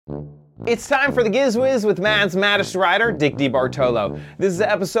It's time for the Giz Wiz with Mad's maddest writer, Dick DeBartolo. This is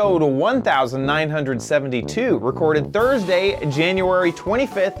episode 1972, recorded Thursday, January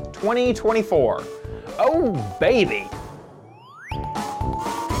 25th, 2024. Oh, baby.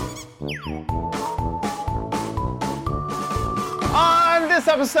 On this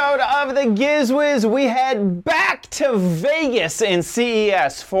episode of the Giz Wiz, we head back to Vegas in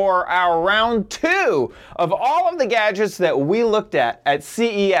CES for our round 2 of all of the gadgets that we looked at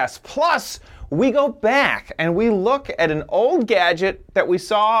CES. Plus, we go back and we look at an old gadget that we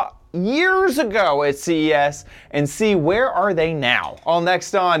saw years ago at CES and see where are they now. All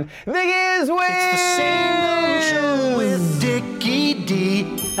next on the Giz Wiz! It's the same show with Dickie D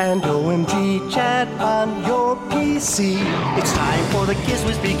and OMG chat on your PC. It's time for the Giz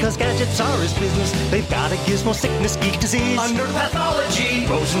Wiz because gadgets are his business. They've got a gizmo sickness, geek disease, under pathology,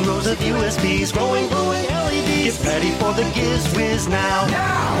 rows and rows of USBs, glowing LEDs. Get ready for the Giz Wiz now.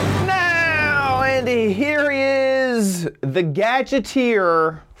 And here he is, the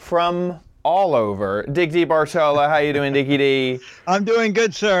gadgeteer from all over, Dick DeBartolo. How you doing, Dickie D? I'm doing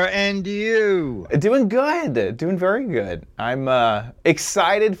good, sir. And you? Doing good. Doing very good. I'm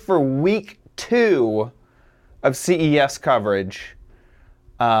excited for week 2 of CES coverage.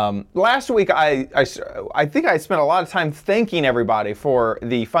 Last week, I think I spent a lot of time thanking everybody for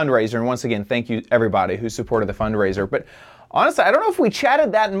the fundraiser. And once again, thank you, everybody who supported the fundraiser. But honestly, I don't know if we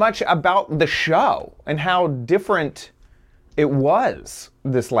chatted that much about the show and how different it was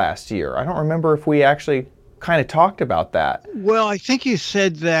this last year. I don't remember if we actually kind of talked about that. Well, I think you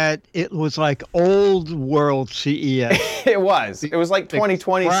said that it was like old world CES. It was. It was like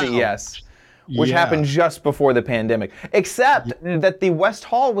 2020 CES, which happened just before the pandemic. Except that the West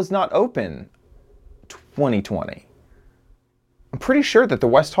Hall was not open 2020. I'm pretty sure that the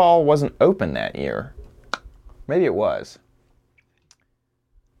West Hall wasn't open that year. Maybe it was.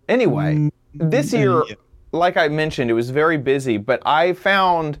 Anyway, this year, like I mentioned, it was very busy, but I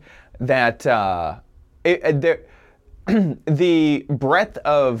found that the breadth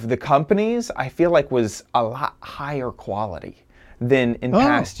of the companies, I feel like, was a lot higher quality than in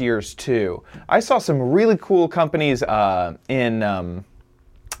past years, too. I saw some really cool companies I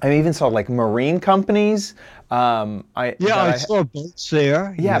even saw, like, marine companies. I saw boats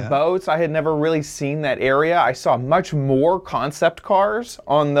there. Yeah, boats. I had never really seen that area. I saw much more concept cars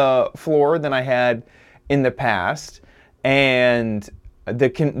on the floor than I had in the past, and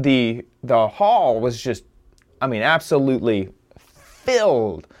the hall was just, I mean, absolutely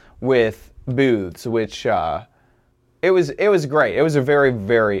filled with booths, which it was great. It was a very,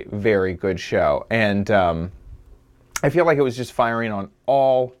 very, very good show, and I feel like it was just firing on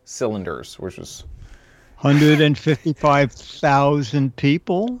all cylinders, which was 155,000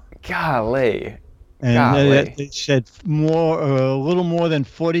 people. Golly. And they said a little more than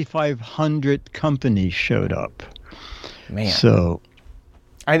 4,500 companies showed up. Man. So,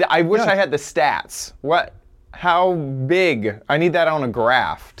 I wish I had the stats. How big? I need that on a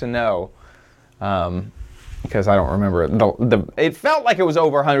graph to know, because I don't remember it. It felt like it was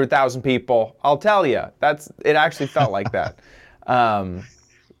over 100,000 people. I'll tell you, it actually felt like that.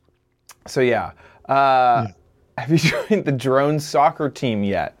 So yeah. Have you joined the drone soccer team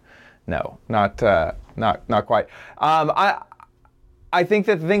yet? No, not quite. I think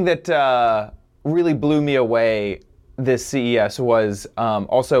that the thing that really blew me away this CES was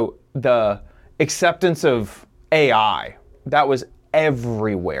also the acceptance of AI. That was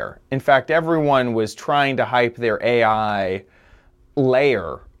everywhere. In fact, everyone was trying to hype their AI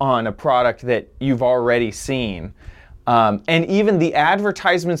layer on a product that you've already seen. And even the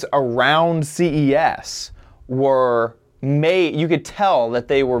advertisements around CES were made, you could tell that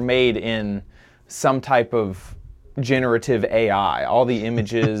they were made in some type of generative AI. All the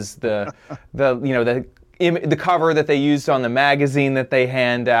images, the cover that they used on the magazine that they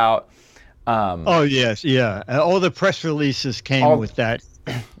hand out. All the press releases came with that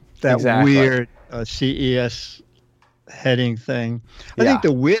exactly. Weird CES heading thing. I think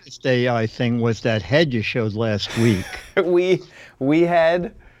the weirdest AI thing was that head you showed last week. we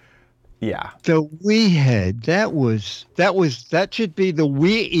had. Yeah. The Wii head. That should be the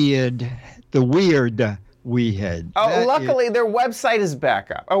weird Wii head. Oh, luckily their website is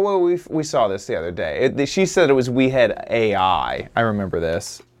back up. Oh, well, we saw this the other day. She said it was Wii Head AI. I remember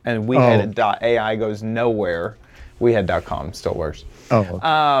this. And WeHead.ai goes nowhere. WeHead.com still works.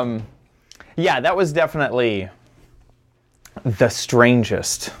 Oh. Yeah, that was definitely the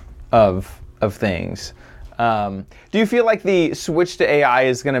strangest of things. Do you feel like the switch to AI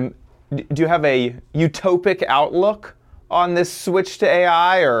is going to... Do you have a utopic outlook on this switch to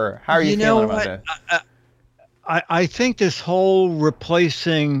AI, or how are you feeling about it? I think this whole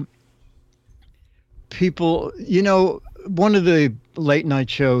replacing people, one of the late night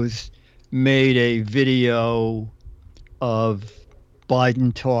shows made a video of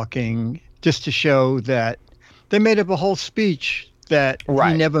Biden talking just to show that they made up a whole speech that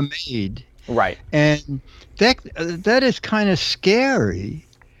he never made. Right. And that is kind of scary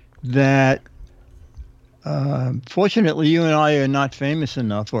that fortunately you and I are not famous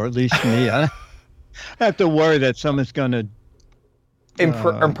enough, or at least me. I have to worry that someone's going to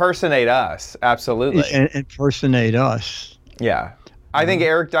impersonate us. Absolutely. Impersonate us. Yeah. I think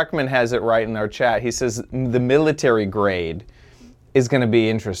Eric Duckman has it right in our chat. He says the military grade is going to be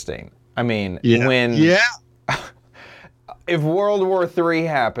interesting. I mean, if World War III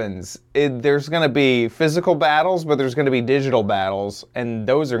happens, there's going to be physical battles, but there's going to be digital battles, and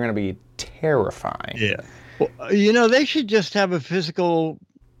those are going to be terrifying. Yeah. Well, they should just have a physical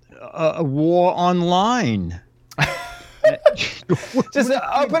war online. Just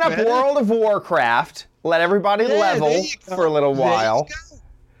open up World of Warcraft, let everybody level for a little while,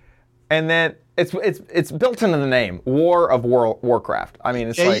 and then it's built into the name, War of Warcraft. I mean,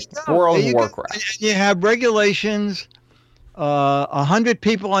 it's like World of Warcraft. And you have regulations, 100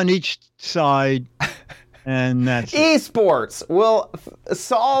 people on each side, and that's esports will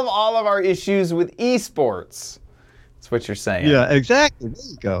solve all of our issues with esports. That's what you're saying. Yeah, exactly.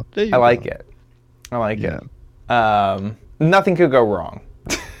 There you go. I like it. I like it. Nothing could go wrong.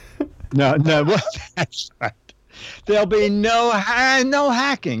 No, that's right. There'll be no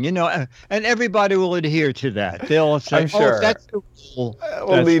hacking, and everybody will adhere to that. They'll say, I'm sure. That's the rule.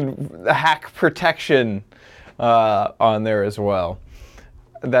 We'll need hack protection on there as well.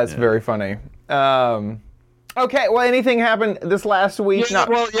 That's very funny. Okay, well, anything happened this last week? Yeah,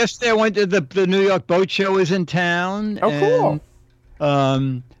 well, yesterday I went to the New York Boat Show is in town. Oh,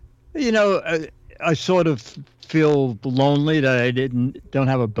 cool. I sort of feel lonely that I don't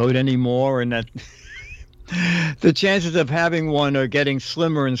have a boat anymore, and that the chances of having one are getting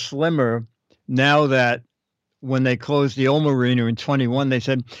slimmer and slimmer now that when they closed the old marina in 21, they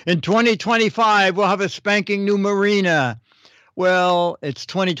said, in 2025, we'll have a spanking new marina. Well, it's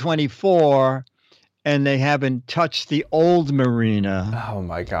 2024, and they haven't touched the old marina. Oh,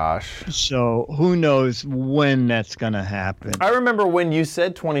 my gosh. So who knows when that's going to happen. I remember when you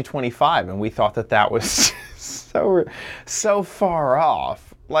said 2025, and we thought that was so far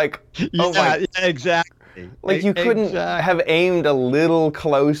off. Like, exactly. Like you couldn't have aimed a little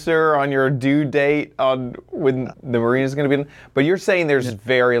closer on your due date on when the marina's going to be in. But you're saying there's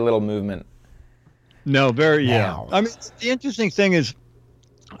very little movement. No, I mean, the interesting thing is,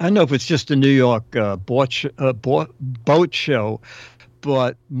 I don't know if it's just the New York boat show,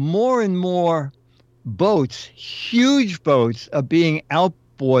 but more and more boats, huge boats, are being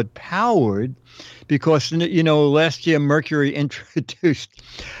outboard powered because, last year Mercury introduced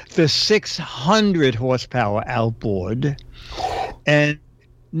the 600 horsepower outboard. And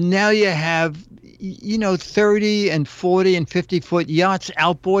now you have, 30 and 40 and 50-foot yachts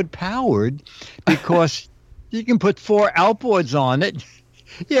outboard powered because you can put 4 outboards on it.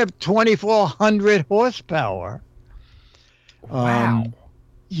 You have 2,400 horsepower. Wow.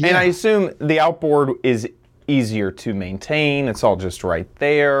 And I assume the outboard is easier to maintain. It's all just right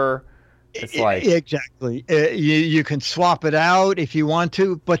there. It's like exactly. You can swap it out if you want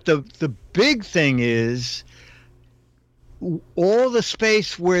to, but the big thing is all the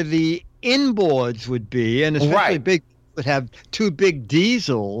space where the inboards would be, and especially big would have 2 big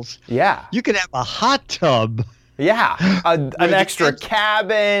diesels. Yeah, you could have a hot tub. Yeah, an extra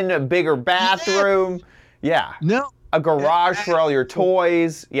cabin, a bigger bathroom. Yeah. No. A garage for all your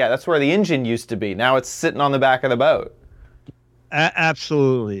toys. Yeah, that's where the engine used to be. Now it's sitting on the back of the boat.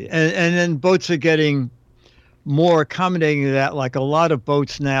 Absolutely. And then boats are getting more accommodating to that. Like a lot of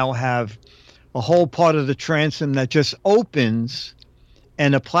boats now have a whole part of the transom that just opens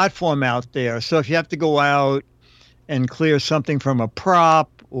and a platform out there. So if you have to go out and clear something from a prop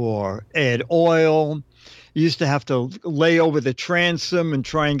or add oil, you used to have to lay over the transom and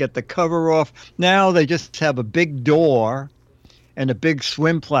try and get the cover off. Now they just have a big door and a big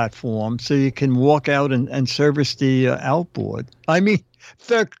swim platform so you can walk out and service the outboard. I mean,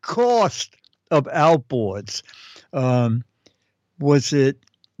 the cost of outboards. Was it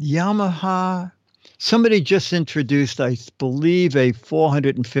Yamaha? Somebody just introduced, I believe, a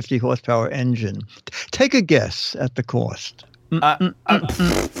 450 horsepower engine. Take a guess at the cost.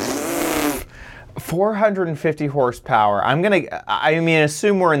 450 horsepower.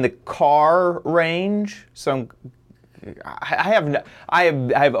 Assume we're in the car range. So I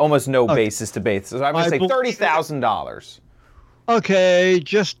have almost no basis to base. So I'm going to say $30,000. Okay,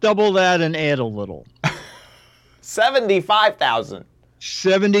 just double that and add a little. $75,000.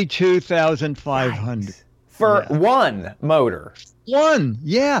 72,500 for one motor. One,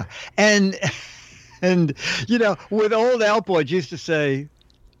 yeah. And with old outboards used to say,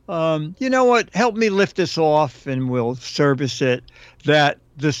 you know what, help me lift this off and we'll service it. That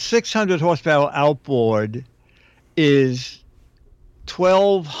the 600 horsepower outboard is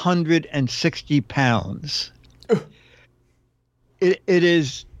 1,260 pounds. It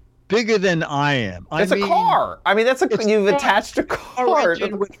is bigger than I am. It's a car. I mean, you've attached a car.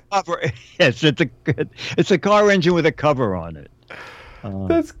 With cover. Yes, it's a car engine with a cover on it.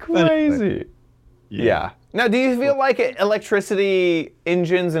 That's crazy. Anyway. Yeah. Now, do you feel like electricity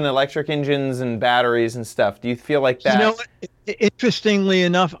engines and electric engines and batteries and stuff, do you feel like that? You know what? Interestingly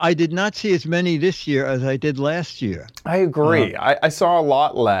enough, I did not see as many this year as I did last year. I agree. I saw a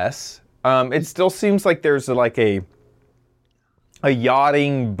lot less. It still seems like there's like a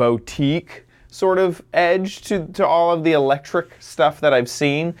yachting boutique sort of edge to all of the electric stuff that I've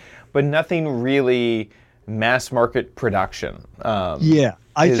seen, but nothing really mass market production.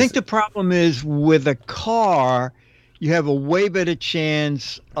 I think the problem is with a car, you have a way better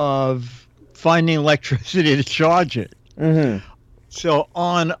chance of finding electricity to charge it. Mm-hmm. So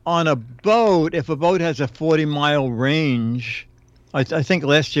on a boat, if a boat has a 40-mile range, I think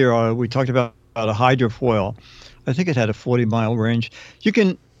last year we talked about a hydrofoil. I think it had a 40-mile range. You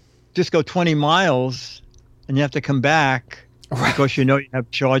can just go 20 miles and you have to come back because you have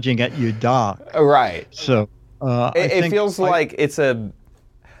charging at your dock. Right. So it feels like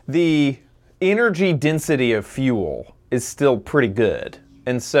the energy density of fuel is still pretty good.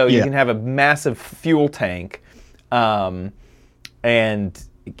 And so you can have a massive fuel tank and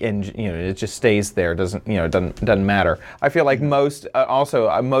it just stays there. It doesn't matter. I feel like most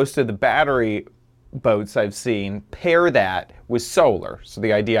of the battery boats I've seen pair that with solar. So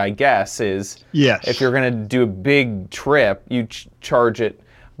the idea, I guess, is if you're going to do a big trip, you charge it.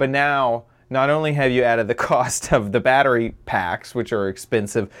 But now, not only have you added the cost of the battery packs, which are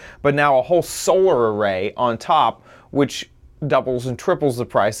expensive, but now a whole solar array on top, which doubles and triples the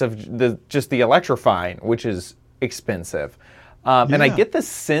price of just the electrifying, which is expensive. And I get the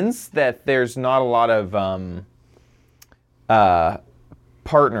sense that there's not a lot of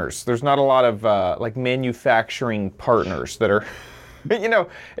partners. There's not a lot of like manufacturing partners that are,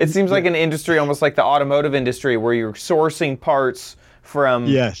 it seems like an industry almost like the automotive industry where you're sourcing parts from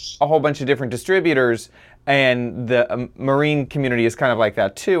a whole bunch of different distributors, and the marine community is kind of like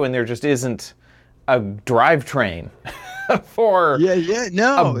that too, and there just isn't a drivetrain for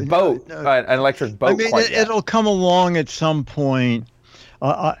a boat, an electric boat. I mean, it'll come along at some point.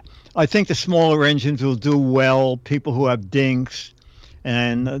 I think the smaller engines will do well, people who have dinks,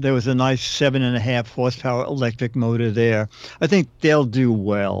 and there was a nice 7.5 horsepower electric motor there. I think they'll do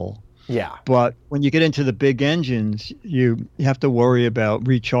well. Yeah. But when you get into the big engines, you have to worry about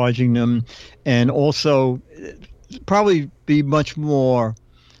recharging them, and also probably be much more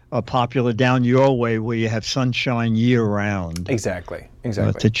popular down your way where you have sunshine year round. Exactly.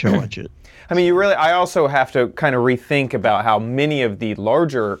 To charge it. I mean, I also have to kind of rethink about how many of the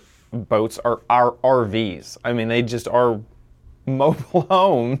larger boats are RVs. I mean, they just are mobile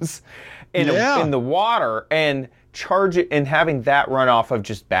homes in the water, and charge it and having that run off of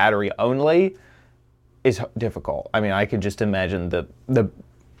just battery only is difficult. I mean, I could just imagine the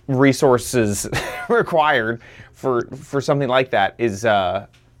resources required for something like that is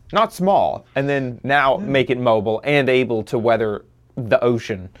not small, and then now make it mobile and able to weather the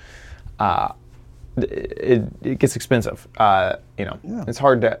ocean. It gets expensive. It's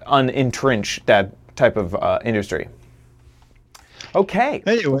hard to unentrench that type of industry. Okay.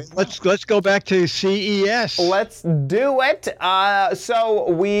 Anyway, let's go back to CES. Let's do it.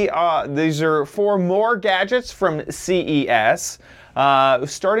 So these are 4 more gadgets from CES.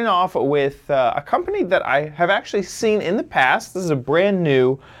 Starting off with a company that I have actually seen in the past. This is a brand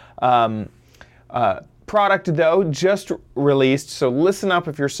new product, though, just released. So listen up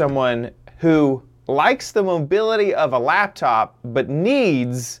if you're someone who likes the mobility of a laptop but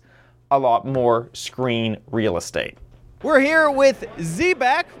needs a lot more screen real estate. We're here with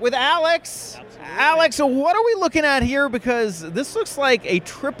Z-Beck, with Alex. Alex, what are we looking at here? Because this looks like a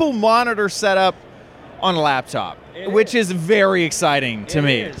triple monitor setup on a laptop, which is very exciting to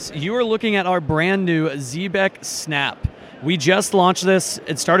me. You are looking at our brand new Z-Beck Snap. We just launched this.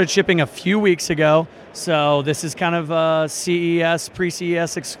 It started shipping a few weeks ago. So this is kind of a CES,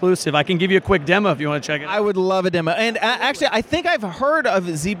 pre-CES exclusive. I can give you a quick demo if you want to check it out. I would love a demo. And actually, I think I've heard of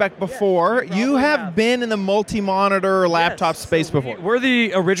Zbeck before. You have been in the multi-monitor laptop space before. We're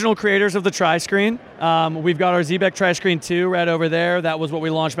the original creators of the tri-screen. We've got our Zbeck tri-screen 2 right over there. That was what we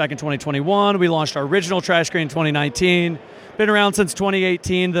launched back in 2021. We launched our original tri-screen in 2019. Been around since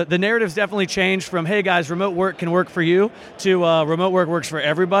 2018. The narrative's definitely changed from, hey guys, remote work can work for you, to remote work works for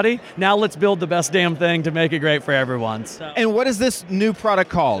everybody. Now let's build the best damn thing to make it great for everyone. So, and what is this new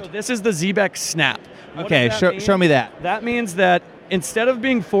product called? so this is the Zbeck Snap. Okay, show me that. That means that instead of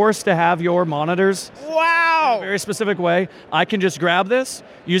being forced to have your monitors in a very specific way, I can just grab this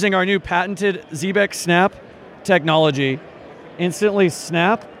using our new patented Zbeck Snap technology, instantly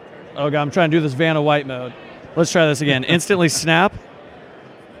snap. Oh god, I'm trying to do this Vanna White mode. Let's try this again. Instantly snap.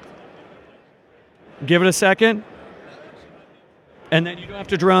 Give it a second. And then you don't have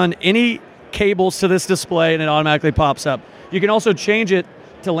to run any cables to this display and it automatically pops up. You can also change it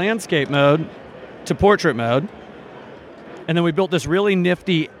to landscape mode, to portrait mode. And then we built this really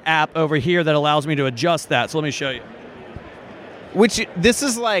nifty app over here that allows me to adjust that. So let me show you. Which, this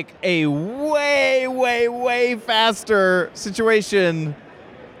is like a way, way, way faster situation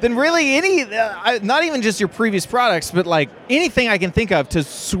than really any, not even just your previous products, but like anything I can think of to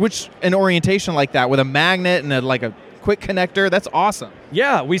switch an orientation like that with a magnet and a quick connector. That's awesome.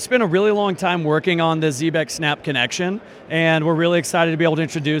 Yeah, we spent a really long time working on the Zbeck Snap connection, and we're really excited to be able to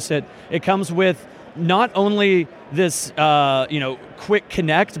introduce it. It comes with not only this quick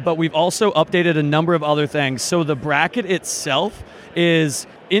connect, but we've also updated a number of other things. So the bracket itself is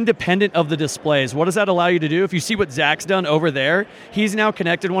independent of the displays. What does that allow you to do? If you see what Zach's done over there, he's now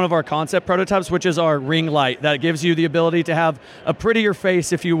connected one of our concept prototypes, which is our ring light. That gives you the ability to have a prettier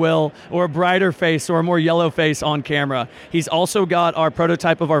face, if you will, or a brighter face, or a more yellow face on camera. He's also got our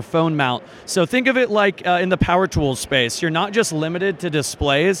prototype of our phone mount. So think of it like in the power tools space. You're not just limited to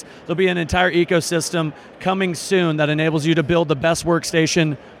displays. There'll be an entire ecosystem coming soon that enables you to build the best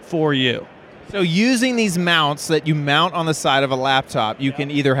workstation for you. So using these mounts that you mount on the side of a laptop, you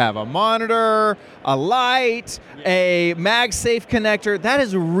can either have a monitor, a light, a MagSafe connector. That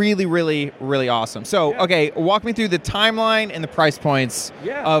is really, really, really awesome. So, okay, walk me through the timeline and the price points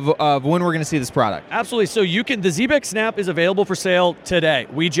of when we're going to see this product. Absolutely. So the Zbeck Snap is available for sale today.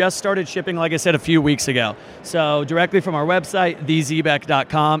 We just started shipping, like I said, a few weeks ago. So directly from our website,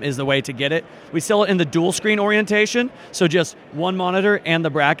 thezbeck.com is the way to get it. We sell it in the dual screen orientation, so just one monitor and the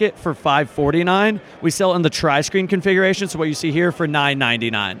bracket for $549. We sell it in the tri-screen configuration, so what you see here for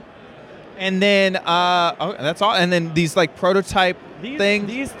 $999. And then, that's all. And then these like prototype things.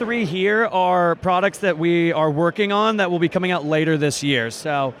 These three here are products that we are working on that will be coming out later this year.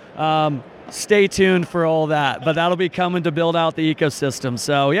 So stay tuned for all that. But that'll be coming to build out the ecosystem.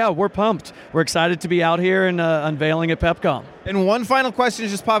 So yeah, we're pumped. We're excited to be out here and unveiling at PepCom. And one final question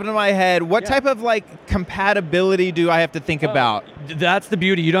is just popping into my head. What type of like compatibility do I have to think about? That's the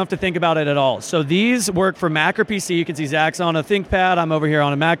beauty. You don't have to think about it at all. So these work for Mac or PC. You can see Zach's on a ThinkPad. I'm over here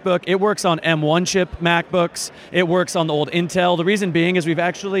on a MacBook. It works on M1 chip MacBooks. It works on the old Intel. The reason being is we've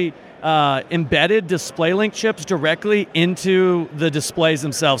actually embedded DisplayLink chips directly into the displays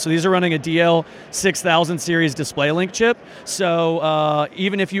themselves. So these are running a DL6000 series DisplayLink chip. So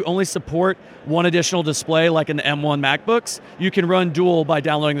even if you only support one additional display like in the M1 MacBooks, you can run dual by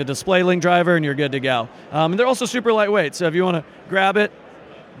downloading the DisplayLink driver and you're good to go. And they're also super lightweight. So if you want to grab it,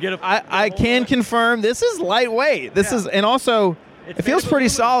 I can confirm this is lightweight. This is, and also it feels pretty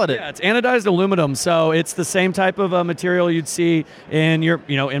solid. Yeah, it's anodized aluminum, so it's the same type of material you'd see in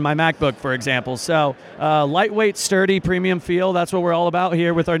in my MacBook, for example. So lightweight, sturdy, premium feel. That's what we're all about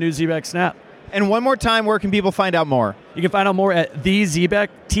here with our new Zbeck Snap. And one more time, where can people find out more? You can find out more at thezbeck,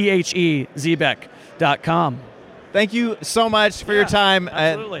 Zbeck.com. Thank you so much for your time.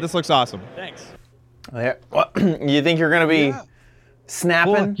 This looks awesome. Thanks. You think you're going to be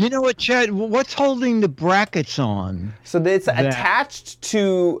snapping? Well, you know what, Chad? What's holding the brackets on? So it's attached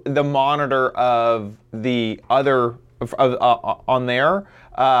to the monitor of the other on there,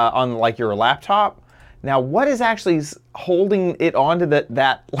 on like your laptop. Now, what is actually holding it onto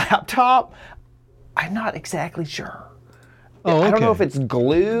that laptop? I'm not exactly sure. Oh, okay. I don't know if it's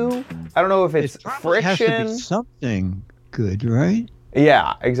glue. I don't know if it's friction. It has to be something good, right?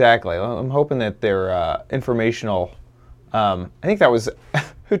 Yeah, exactly. I'm hoping that they're informational. I think that was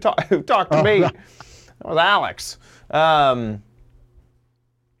who talked to me. That was Alex.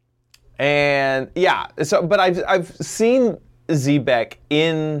 And yeah, but I've seen Zbeck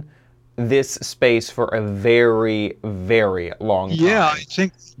in this space for a very, very long time. Yeah, I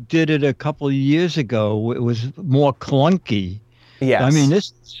think did it a couple of years ago. It was more clunky. Yes. I mean,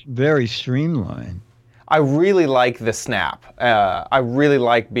 this is very streamlined. I really like the snap. I really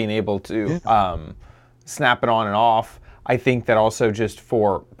like being able to snap it on and off. I think that also just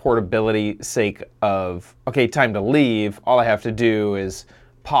for portability sake of, okay, time to leave, all I have to do is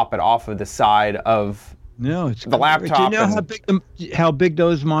pop it off of the side of the laptop. Do you know how big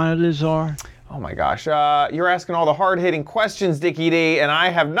those monitors are? Oh my gosh, you're asking all the hard-hitting questions, Dickie D, and I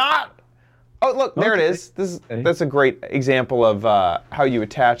have not. Oh, look, there it is. That's a great example of how you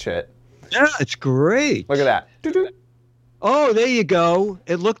attach it. Yeah, it's great. Look at that. Oh, there you go.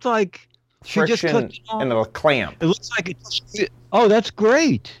 It looked like she just Friction clicked on. and a clamp. It looks like it. Oh, that's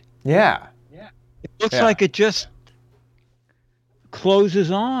great. Yeah. It looks like it just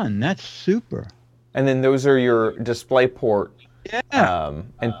closes on. That's super. And then those are your display port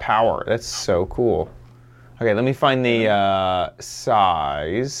and power. That's so cool. Okay, let me find the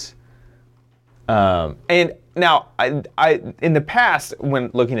size. And now, I in the past,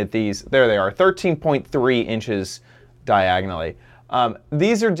 when looking at these, there they are, 13.3 inches diagonally.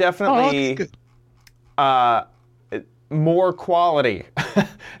 These are definitely more quality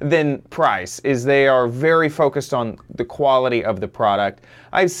than price, is they are very focused on the quality of the product.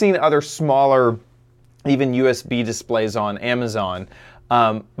 I've seen other smaller, even USB displays on Amazon,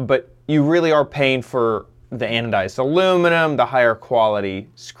 but you really are paying for the anodized aluminum, the higher quality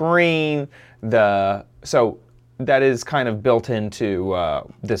screen, so that is kind of built into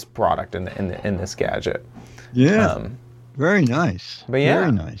this product in this gadget. Yeah, very nice. But yeah,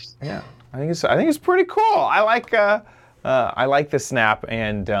 very nice. Yeah, I think it's pretty cool. I like the Snap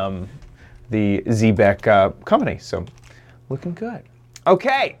and the Xebec company. So looking good.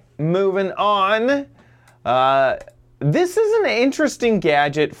 Okay, moving on. This is an interesting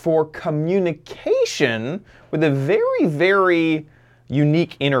gadget for communication with a very, very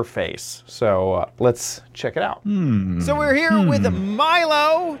unique interface. So let's check it out. So we're here with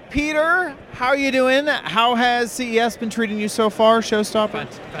Milo. Peter, how are you doing? How has CES been treating you so far, Showstopper?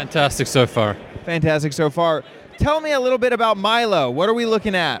 Fantastic so far. Fantastic so far. Tell me a little bit about Milo. What are we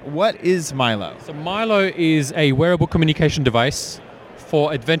looking at? What is Milo? So Milo is a wearable communication device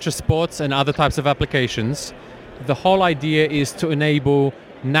for adventure sports and other types of applications. The whole idea is to enable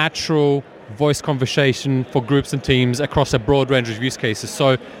natural voice conversation for groups and teams across a broad range of use cases.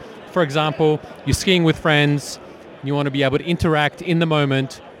 So, for example, you're skiing with friends, you want to be able to interact in the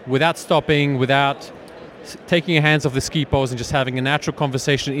moment without stopping, without taking your hands off the ski poles and just having a natural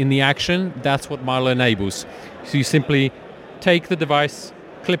conversation in the action. That's what Milo enables. So you simply take the device,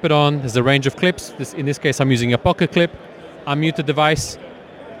 clip it on, there's a range of clips. In this case, I'm using a pocket clip, unmute the device,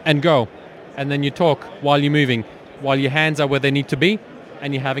 and go. And then you talk while you're moving, while your hands are where they need to be,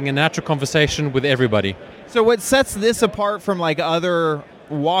 and you're having a natural conversation with everybody. So what sets this apart from like other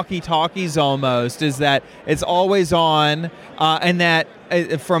walkie-talkies almost is that it's always on, and that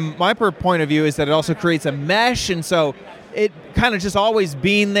from my point of view is that it also creates a mesh, and so it kind of just always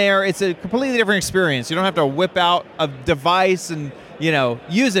being there. It's a completely different experience. You don't have to whip out a device and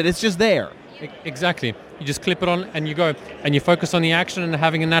use it. It's just there. Exactly. You just clip it on and you go, and you focus on the action and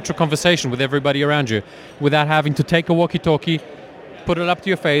having a natural conversation with everybody around you without having to take a walkie-talkie, put it up to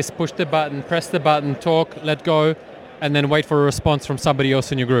your face, push the button, press the button, talk, let go, and then wait for a response from somebody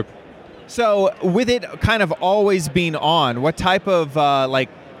else in your group. So with it kind of always being on, what type of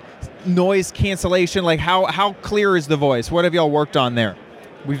noise cancellation, like how clear is the voice? What have y'all worked on there?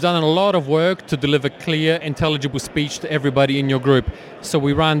 We've done a lot of work to deliver clear, intelligible speech to everybody in your group. So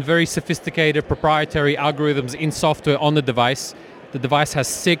we run very sophisticated proprietary algorithms in software on the device. The device has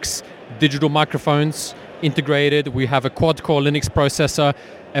 6 digital microphones integrated. We have a quad-core Linux processor,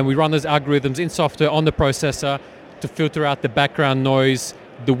 and we run those algorithms in software on the processor to filter out the background noise,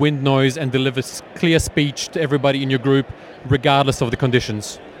 the wind noise, and deliver clear speech to everybody in your group, regardless of the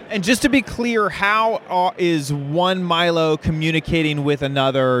conditions. And just to be clear, how is one Milo communicating with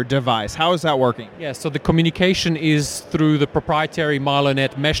another device? How is that working? Yeah, so the communication is through the proprietary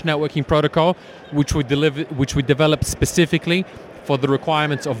MiloNet mesh networking protocol, which we developed specifically for the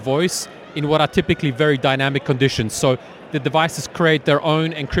requirements of voice in what are typically very dynamic conditions. So the devices create their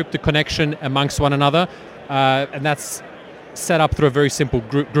own encrypted connection amongst one another, and that's set up through a very simple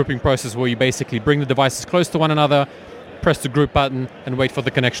grouping process where you basically bring the devices close to one another, press the group button, and wait for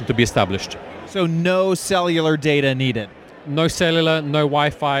the connection to be established. So no cellular data needed? No cellular, no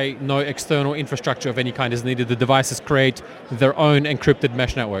Wi-Fi, no external infrastructure of any kind is needed. The devices create their own encrypted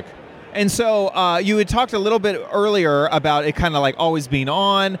mesh network. And so you had talked a little bit earlier about it kind of like always being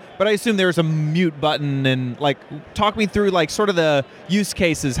on, but I assume there's a mute button, and like talk me through like sort of the use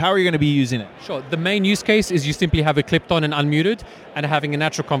cases. How are you going to be using it? Sure. The main use case is you simply have it clipped on and unmuted and having a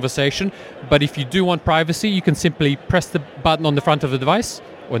natural conversation. But if you do want privacy, you can simply press the button on the front of the device,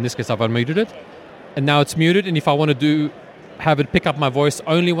 or in this case I've unmuted it, and now it's muted. And if I want to have it pick up my voice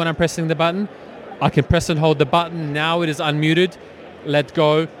only when I'm pressing the button, I can press and hold the button. Now it is unmuted, let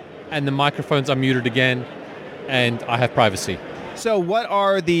go, and the microphones are muted again, and I have privacy. So what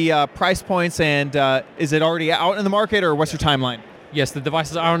are the price points, and is it already out in the market, or what's your timeline? Yes, the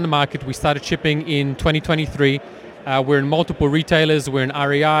devices are on the market. We started shipping in 2023. We're in multiple retailers. We're in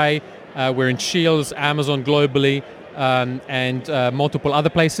REI, we're in Shields, Amazon globally, and multiple other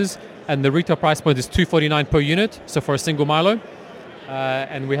places. And the retail price point is $249 per unit, so for a single Milo.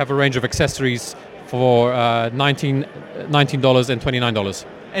 And we have a range of accessories for $19 and $29.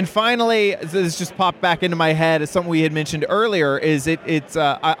 And finally, this just popped back into my head as something we had mentioned earlier, is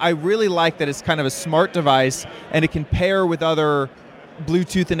I really like that it's kind of a smart device and it can pair with other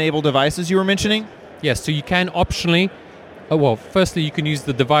Bluetooth-enabled devices you were mentioning? Yes, so you can optionally, firstly you can use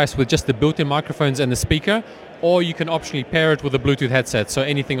the device with just the built-in microphones and the speaker, or you can optionally pair it with a Bluetooth headset, so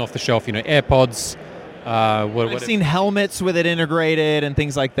anything off the shelf, AirPods. I've seen helmets with it integrated and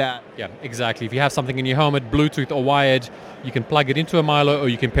things like that. Yeah, exactly. If you have something in your helmet, Bluetooth or wired, you can plug it into a Milo, or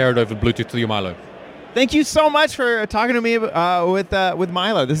you can pair it over Bluetooth to your Milo. Thank you so much for talking to me with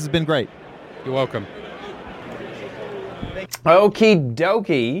Milo. This has been great. You're welcome. Okie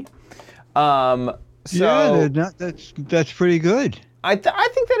dokie. That's pretty good. I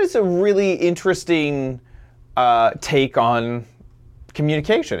think that is a really interesting take on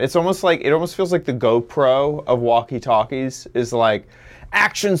communication. It almost feels like the GoPro of walkie-talkies is like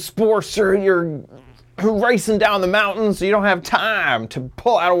action sports, or you're racing down the mountains, so you don't have time to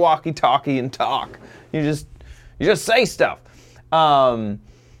pull out a walkie-talkie and talk. You just say stuff.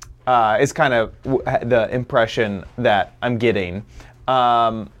 It's kind of the impression that I'm getting.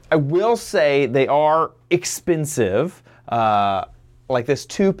 I will say they are expensive. Like this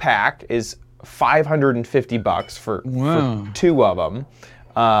 2-pack is $550 for two of them.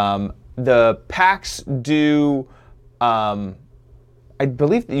 The packs do, I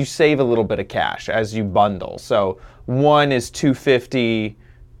believe that you save a little bit of cash as you bundle. So one is $250,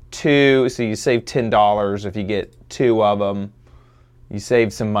 so you save $10 if you get 2 of them. You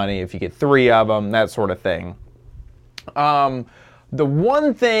save some money if you get 3 of them, that sort of thing. The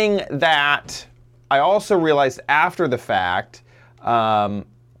one thing that I also realized after the fact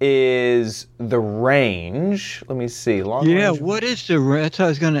is the range. Let me see. Range. What is the range? That's what I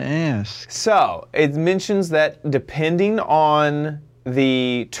was going to ask. So it mentions that depending on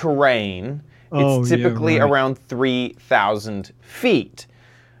the terrain, it's typically around 3,000 feet.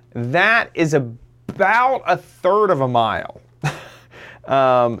 That is about a third of a mile.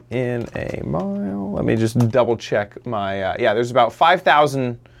 In a mile, let me just double check my, there's about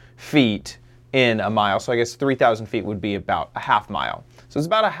 5,000 feet in a mile. So I guess 3,000 feet would be about a half mile. So it's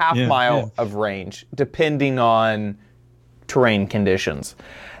about a half mile of range, depending on terrain conditions.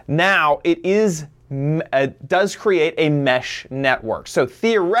 Now, it does create a mesh network. So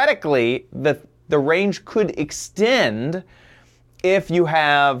theoretically, the range could extend if you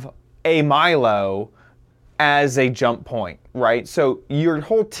have a Milo as a jump point, right? So your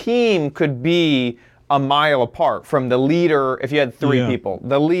whole team could be a mile apart from the leader. If you had 3 people,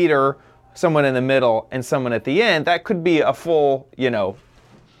 the leader, someone in the middle, and someone at the end, that could be a full,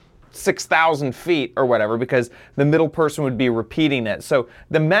 6,000 feet or whatever, because the middle person would be repeating it. So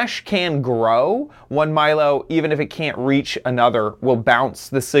the mesh can grow. One Milo, even if it can't reach another, will bounce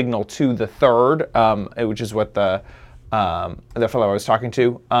the signal to the third, which is what the fellow I was talking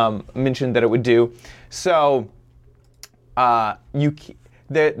to mentioned that it would do. So the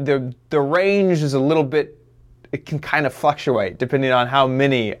range is a little bit, it can kind of fluctuate depending on how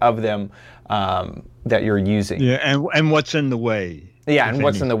many of them that you're using. Yeah, and what's in the way. Yeah, and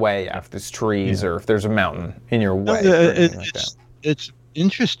what's in the way, if there's trees or if there's a mountain in your way. It's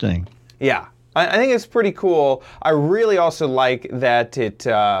interesting. Yeah, I think it's pretty cool. I really also like that it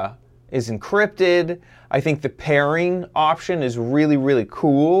is encrypted. I think the pairing option is really, really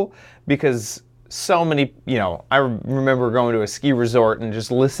cool because so many, I remember going to a ski resort and just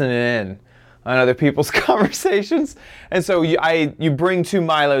listening in on other people's conversations. And so you bring 2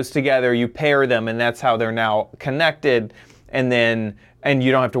 Milos together, you pair them, and that's how they're now connected. And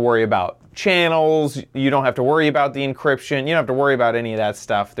you don't have to worry about channels, you don't have to worry about the encryption, you don't have to worry about any of that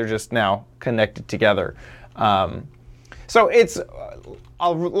stuff. They're just now connected together. So it's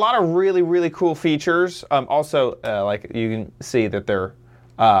a lot of really, really cool features. Also, like you can see that they're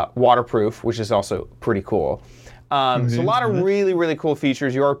waterproof, which is also pretty cool. So a lot of really, really cool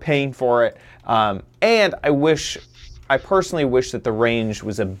features. You are paying for it. And I personally wish that the range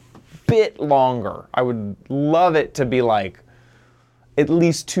was a bit longer. I would love it to be like at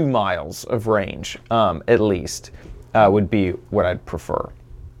least 2 miles of range, at least, would be what I'd prefer.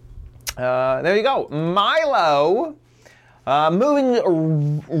 There you go. Milo,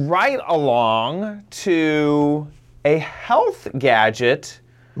 moving right along to a health gadget.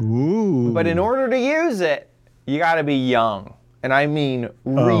 Ooh. But in order to use it, you got to be young. And I mean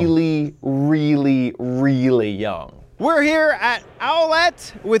really, really, really young. We're here at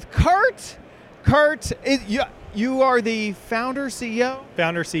Owlet with Kurt. Kurt, you are the founder, CEO?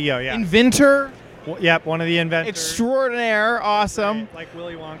 Founder, CEO, yeah. Inventor? Yep, one of the inventors. Extraordinaire, awesome. Right, like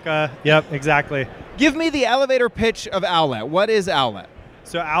Willy Wonka. Yep, exactly. Give me the elevator pitch of Owlet. What is Owlet?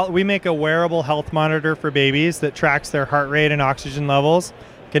 So we make a wearable health monitor for babies that tracks their heart rate and oxygen levels,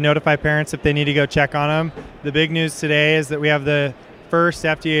 can notify parents if they need to go check on them. The big news today is that we have the first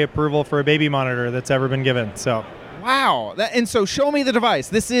FDA approval for a baby monitor that's ever been given. So. Wow. And so show me the device.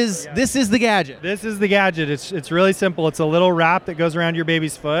 This is the gadget. This is the gadget. It's really simple. It's a little wrap that goes around your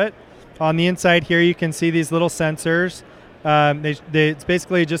baby's foot. On the inside here, you can see these little sensors. It's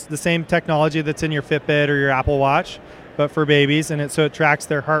basically just the same technology that's in your Fitbit or your Apple Watch, but for babies. And so it tracks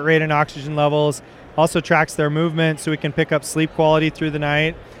their heart rate and oxygen levels, also tracks their movement so we can pick up sleep quality through the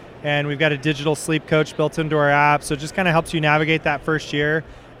night. And we've got a digital sleep coach built into our app. So it just kind of helps you navigate that first year.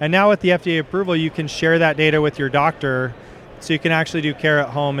 And now with the FDA approval, you can share that data with your doctor so you can actually do care at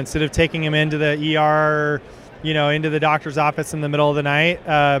home instead of taking them into the ER, into the doctor's office in the middle of the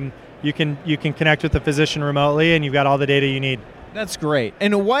night. You can connect with the physician remotely, and you've got all the data you need. That's great.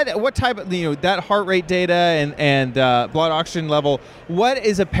 And what type of that heart rate data and blood oxygen level? What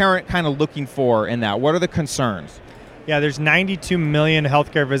is a parent kind of looking for in that? What are the concerns? Yeah, there's 92 million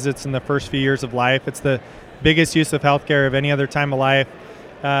healthcare visits in the first few years of life. It's the biggest use of healthcare of any other time of life.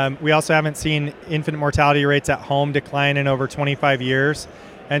 We also haven't seen infant mortality rates at home decline in over 25 years.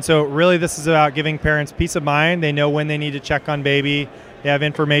 And so really this is about giving parents peace of mind. They know when they need to check on baby. They have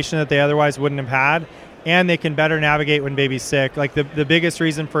information that they otherwise wouldn't have had. And they can better navigate when baby's sick. Like the biggest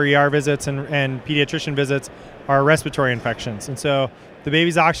reason for ER visits and pediatrician visits are respiratory infections. And so the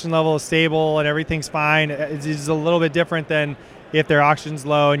baby's oxygen level is stable and everything's fine. It's a little bit different than if their oxygen's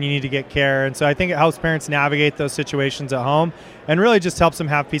low and you need to get care. And so I think it helps parents navigate those situations at home and really just helps them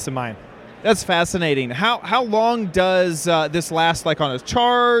have peace of mind. That's fascinating. How long does this last, like on a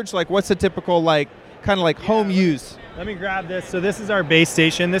charge? Like what's a typical home use? Let me grab this. So this is our base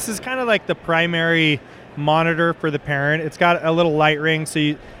station. This is kind of like the primary monitor for the parent. It's got a little light ring, so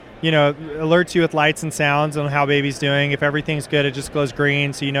you alerts you with lights and sounds on how baby's doing. If everything's good, it just glows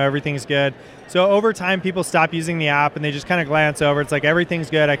green, so you know everything's good. So over time, people stop using the app and they just kind of glance over. It's like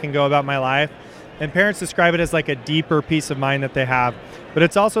everything's good. I can go about my life. And parents describe it as like a deeper peace of mind that they have. But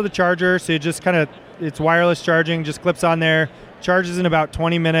it's also the charger, so it's wireless charging, just clips on there, charges in about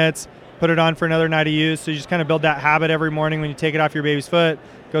 20 minutes. Put it on for another night of use. So you just kind of build that habit every morning when you take it off your baby's foot,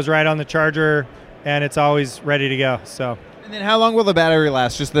 goes right on the charger, and it's always ready to go. So. And then how long will the battery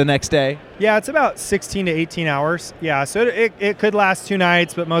last? Just the next day? Yeah, it's about 16 to 18 hours. Yeah, so it could last 2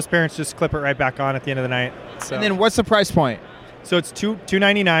 nights, but most parents just clip it right back on at the end of the night. So. And then what's the price point? So it's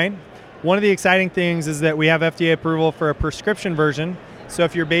 $299. One of the exciting things is that we have FDA approval for a prescription version. So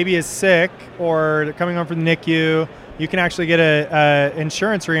if your baby is sick or coming home from the NICU, you can actually get a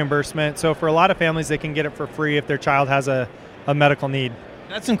insurance reimbursement. So for a lot of families, they can get it for free if their child has a medical need.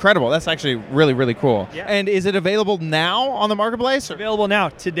 That's incredible. That's actually really, really cool. Yeah. And is it available now on the marketplace? It's available now.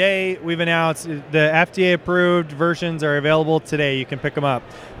 Today, we've announced the FDA-approved versions are available today. You can pick them up.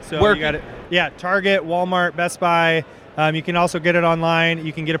 So you got it. Yeah, Target, Walmart, Best Buy. You can also get it online.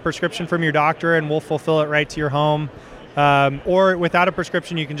 You can get a prescription from your doctor, and we'll fulfill it right to your home. Or without a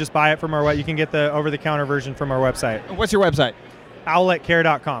prescription, you can just buy it from our website. You can get the over-the-counter version from our website. What's your website?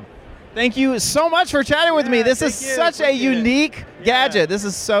 OwletCare.com. Thank you so much for chatting with me. This is such a unique gadget. This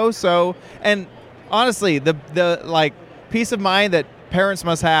is so, and honestly, the peace of mind that parents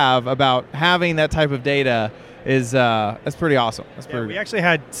must have about having that type of data is that's pretty awesome. We actually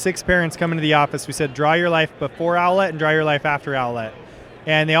had 6 parents come into the office. We said, draw your life before Owlet and draw your life after Owlet.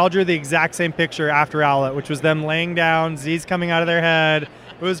 And they all drew the exact same picture after Owlet, which was them laying down, Z's coming out of their head.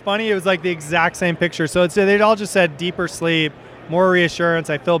 It was funny. It was like the exact same picture. So they'd all just said deeper sleep, more reassurance,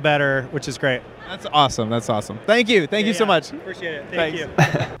 I feel better, which is great. That's awesome. Thank you so much. Appreciate it. Thank you.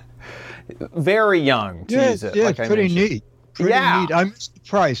 Very young to use it. Yeah, like pretty neat. Pretty neat. I missed the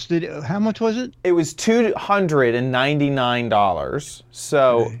price. How much was it? It was $299.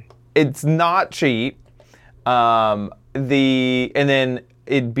 So it's not cheap. And then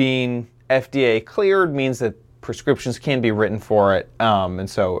it being FDA cleared means that prescriptions can be written for it, and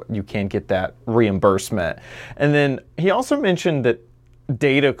so you can get that reimbursement. And then he also mentioned that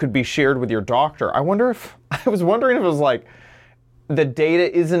data could be shared with your doctor. I was wondering if it was like the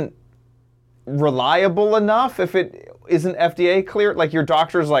data isn't reliable enough, if isn't FDA cleared. Like your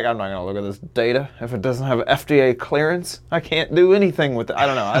doctor's like, I'm not going to look at this data if it doesn't have FDA clearance. I can't do anything with it. I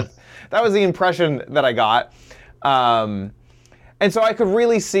don't know. That was the impression that I got. And so I could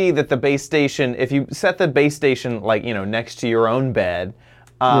really see that the base station, if you set the base station like, next to your own bed,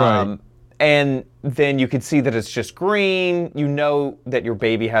 Right. and then you could see that it's just green, you know that your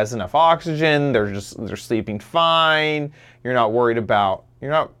baby has enough oxygen, they're sleeping fine, you're not worried about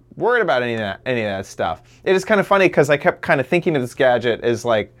any of that stuff. It is kind of funny because I kept kind of thinking of this gadget as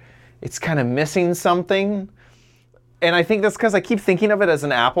like, it's kind of missing something. And I think that's because I keep thinking of it as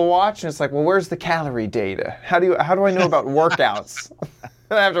an Apple Watch, and it's like, well, where's the calorie data? How do I know about workouts?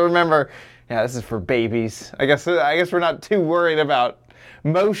 I have to remember, this is for babies. I guess we're not too worried about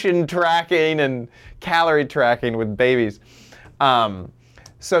motion tracking and calorie tracking with babies.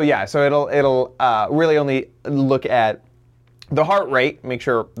 So it'll really only look at the heart rate, make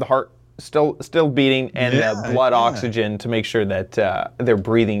sure the heart still beating, and the blood oxygen to make sure that they're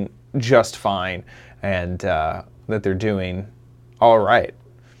breathing just fine, and that they're doing all right,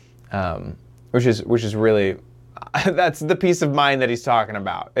 which is really that's the peace of mind that he's talking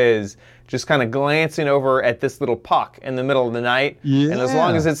about, is just kind of glancing over at this little puck in the middle of the night, and as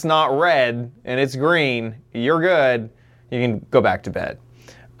long as it's not red and it's green, you're good. You can go back to bed.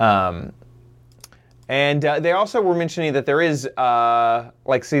 And they also were mentioning that there is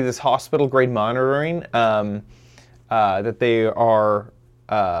this hospital grade monitoring that they are.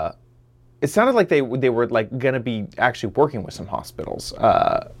 It sounded like they were like going to be actually working with some hospitals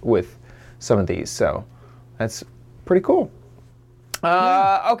with some of these, so that's pretty cool.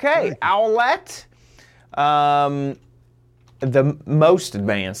 Okay, Owlet, the most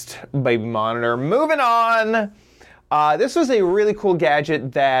advanced baby monitor. Moving on. This was a really cool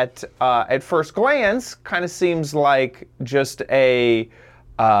gadget that, at first glance, kind of seems like just a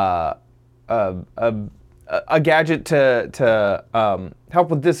gadget to help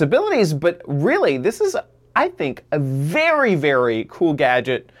with disabilities, but really, this is, I think, a very, very cool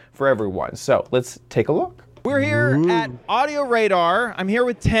gadget for everyone. So let's take a look. We're here at Audio Radar. I'm here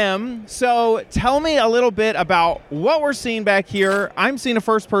with Tim. So tell me a little bit about what we're seeing back here. I'm seeing a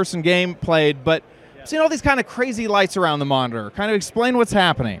first-person game played, but I'm seeing all these kind of crazy lights around the monitor. Kind of explain what's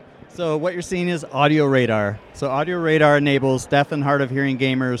happening. So what you're seeing is Audio Radar. So Audio Radar enables deaf and hard of hearing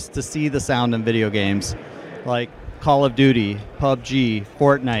gamers to see the sound in video games like Call of Duty, PUBG,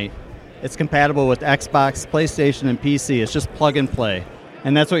 Fortnite. It's compatible with Xbox, PlayStation, and PC. It's just plug and play.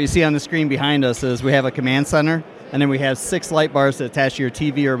 And that's what you see on the screen behind us is we have a command center, and then we have 6 light bars that attach to your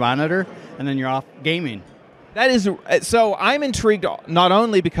TV or monitor, and then you're off gaming. That is, so I'm intrigued not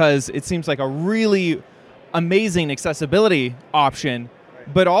only because it seems like a really amazing accessibility option,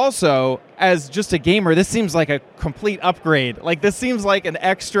 but also as just a gamer, this seems like a complete upgrade. Like this seems like an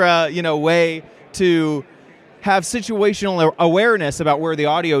extra, way to have situational awareness about where the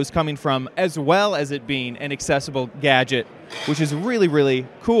audio is coming from, as well as it being an accessible gadget, which is really, really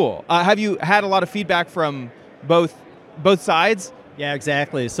cool. Have you had a lot of feedback from both sides? Yeah,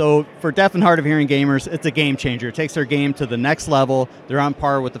 exactly. So for deaf and hard of hearing gamers, it's a game changer. It takes their game to the next level. They're on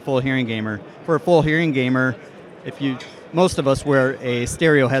par with the full hearing gamer. For a full hearing gamer, most of us wear a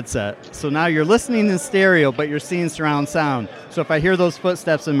stereo headset. So now you're listening in stereo, but you're seeing surround sound. So if I hear those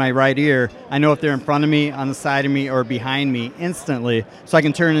footsteps in my right ear, I know if they're in front of me, on the side of me, or behind me instantly, so I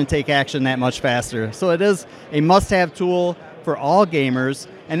can turn and take action that much faster. So it is a must-have tool for all gamers,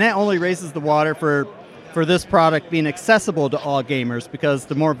 and that only raises the water for this product being accessible to all gamers, because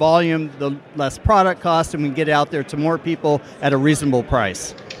the more volume, the less product cost, and we can get it out there to more people at a reasonable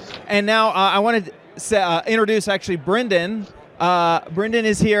price. And now I want to introduce actually Brendan. Brendan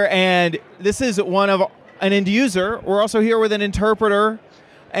is here, and this is an end user. We're also here with an interpreter,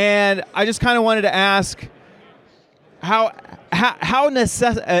 and I just kind of wanted to ask how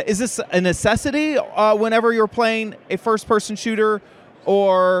is this a necessity whenever you're playing a first-person shooter,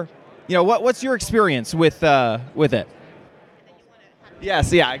 or what's your experience with it?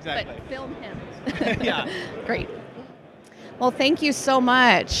 Yes, yeah, exactly. But film him. Yeah. Great. Well, thank you so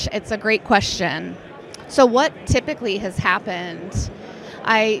much. It's a great question. So what typically has happened,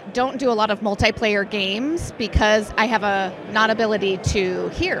 I don't do a lot of multiplayer games because I have a non-ability to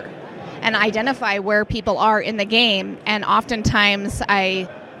hear and identify where people are in the game, and oftentimes I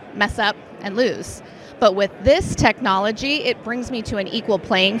mess up and lose. But with this technology, it brings me to an equal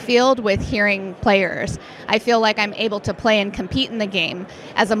playing field with hearing players. I feel like I'm able to play and compete in the game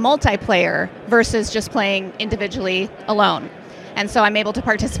as a multiplayer versus just playing individually alone. And so I'm able to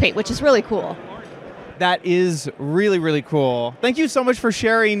participate, which is really cool. That is really, really cool. Thank you so much for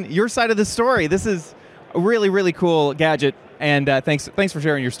sharing your side of the story. This is a really, really cool gadget, and thanks for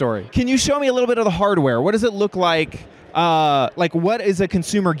sharing your story. Can you show me a little bit of the hardware? What does it look like? like what is a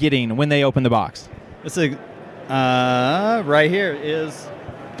consumer getting when they open the box? It's right here is,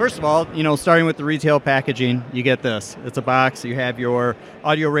 first of all, starting with the retail packaging, you get this. It's a box. You have your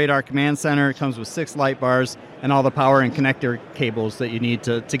audio radar command center. It comes with 6 light bars and all the power and connector cables that you need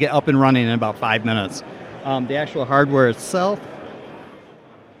to get up and running in about 5 minutes. The actual hardware itself,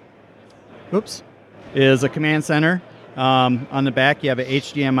 is a command center. On the back, you have an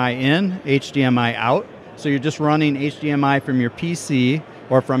HDMI in, HDMI out. So you're just running HDMI from your PC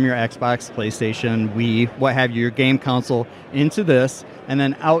or from your Xbox, PlayStation, Wii, what have you, your game console into this, and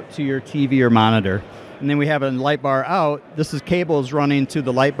then out to your TV or monitor. And then we have a light bar out. This is cables running to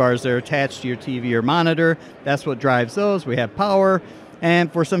the light bars that are attached to your TV or monitor. That's what drives those. We have power.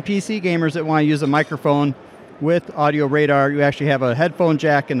 And for some PC gamers that want to use a microphone with audio radar, you actually have a headphone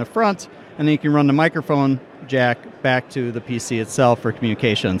jack in the front, and then you can run the microphone jack back to the PC itself for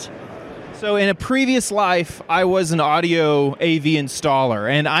communications. So in a previous life, I was an audio AV installer,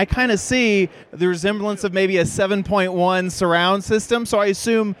 and I kind of see the resemblance of maybe a 7.1 surround system. So I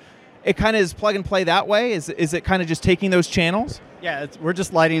assume it kind of is plug and play that way. Is it kind of just taking those channels? Yeah, we're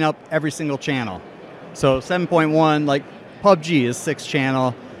just lighting up every single channel. So 7.1, like PUBG is 6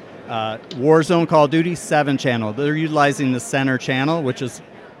 channel, Warzone, Call of Duty, 7 channel. They're utilizing the center channel, which is...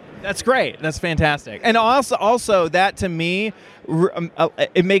 That's great. That's fantastic. And also that to me,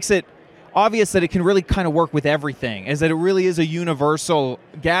 it makes it obvious that it can really kind of work with everything, is that it really is a universal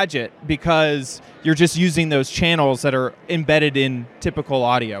gadget because you're just using those channels that are embedded in typical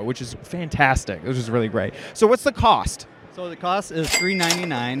audio, which is fantastic, which is really great. So what's the cost? So the cost is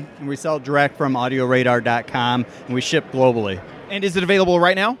 $399, and we sell direct from audioradar.com, and we ship globally. And is it available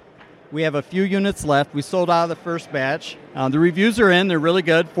right now? We have a few units left. We sold out of the first batch. The reviews are in. They're really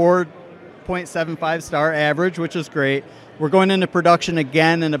good, 4.75 star average, which is great. We're going into production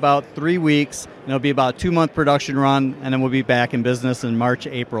again in about 3 weeks. And it'll be about a 2-month production run, and then we'll be back in business in March,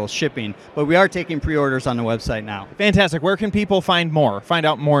 April, shipping. But we are taking pre-orders on the website now. Fantastic. Where can people find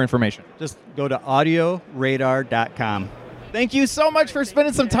out more information? Just go to audioradar.com. Thank you so much for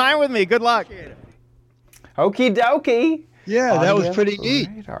spending some time with me. Good luck. Okie dokie. Yeah, that was pretty neat.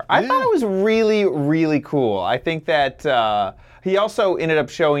 I thought it was really, really cool. I think that he also ended up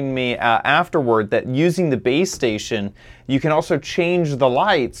showing me afterward that using the base station, you can also change the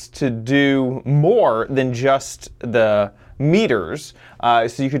lights to do more than just the meters.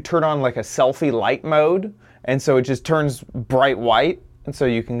 So you could turn on like a selfie light mode, and so it just turns bright white, and so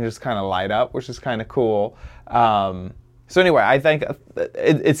you can just kind of light up, which is kind of cool. So anyway, I think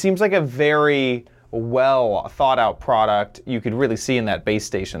it seems like a very well thought out product. You could really see in that base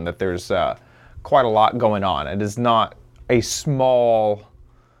station that there's quite a lot going on. It is not a small,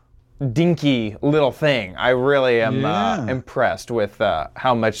 dinky little thing. I really am impressed with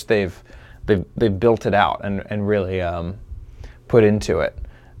how much they've built it out and really put into it.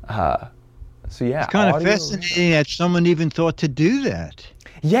 So yeah, it's kind of fascinating that someone even thought to do that.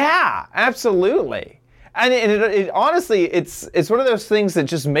 Yeah, absolutely. And it honestly, it's one of those things that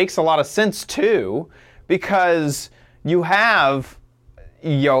just makes a lot of sense too, because you have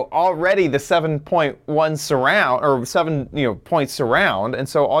already the 7.1 surround or 7 point surround, and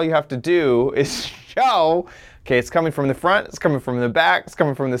so all you have to do is show, okay, it's coming from the front, it's coming from the back, it's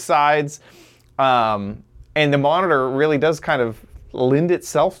coming from the sides, and the monitor really does kind of lend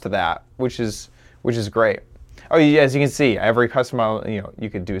itself to that, which is great. Oh, yeah, as you can see, every customer, you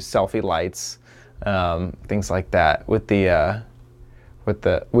could do selfie lights. Things like that with the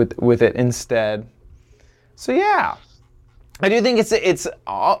with it instead. So yeah, I do think it's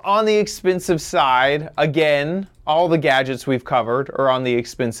on the expensive side. Again, all the gadgets we've covered are on the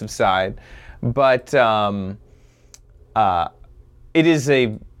expensive side, but it is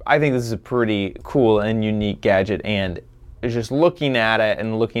I think this is a pretty cool and unique gadget, and just looking at it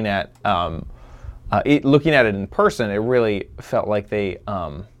and looking at it in person, it really felt like they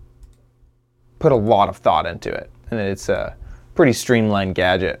put a lot of thought into it, and it's a pretty streamlined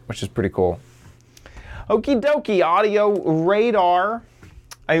gadget, which is pretty cool. Okie dokie, audio radar.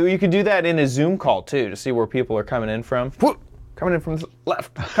 You could do that in a Zoom call too, to see where people are coming in from. Coming in from the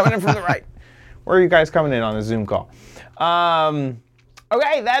left, coming in from the right. Where are you guys coming in on a Zoom call?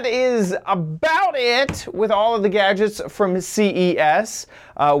 Okay, that is about it with all of the gadgets from CES.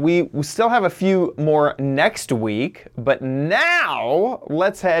 We still have a few more next week, but now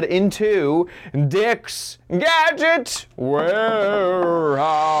let's head into Dick's Gadget Warehouse.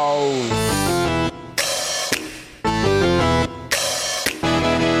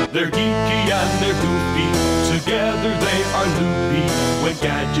 They're geeky and they're goofy, together they are loopy. When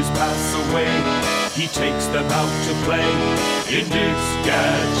gadgets pass away, he takes them out to play in Dick's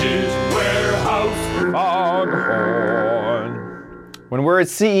Gadget Warehouse. Foghorn. When we're at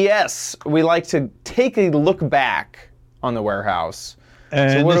CES, we like to take a look back on the warehouse.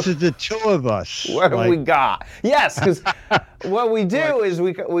 And this is the two of us. What have we got? Yes, because what we do is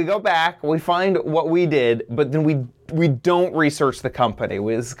we go back, we find what we did, but then we don't research the company.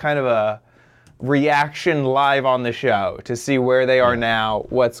 It's kind of a reaction live on the show to see where they are now,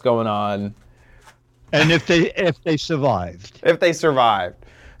 what's going on, and if they survived. If they survived.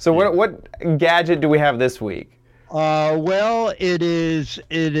 So what gadget do we have this week? Well, it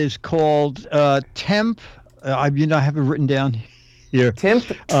is called Temp. I have it written down here. Temp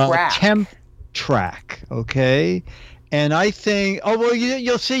Track. Temp Track. Okay, and I think. Oh well,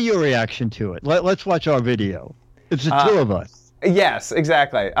 you'll see your reaction to it. Let's watch our video. It's the two of us. Yes,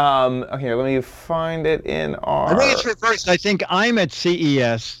 exactly. Here, let me find it in our. I think it's reversed. I think I'm at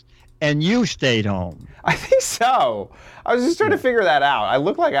CES and you stayed home. I think so. I was just trying to figure that out. I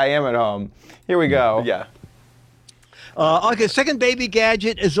look like I am at home. Here we go. Yeah. Okay, second baby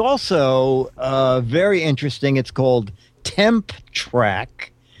gadget is also very interesting. It's called Temp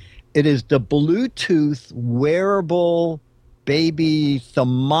Track. It is the Bluetooth wearable baby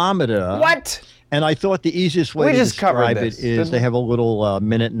thermometer. What? And I thought the easiest way to describe it is they have a little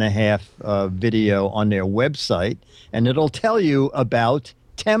minute and a half video on their website, and it'll tell you about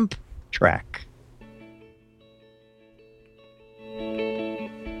Temp Track.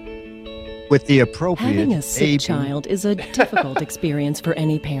 With the appropriate Having a sick child is a difficult experience for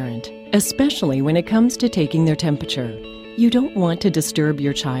any parent, especially when it comes to taking their temperature. You don't want to disturb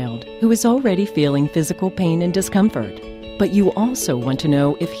your child, who is already feeling physical pain and discomfort, but you also want to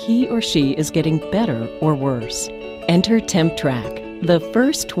know if he or she is getting better or worse. Enter Temp Track, the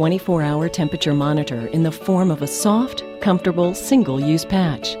first 24-hour temperature monitor in the form of a soft, comfortable, single-use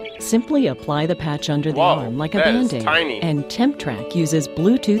patch. Simply apply the patch under the arm like a Band-Aid. And Temp Track uses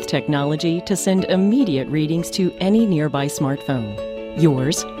Bluetooth technology to send immediate readings to any nearby smartphone.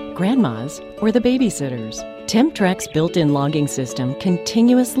 Yours, grandma's, or the babysitter's. Temp Track's built-in logging system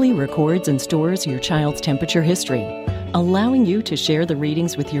continuously records and stores your child's temperature history, allowing you to share the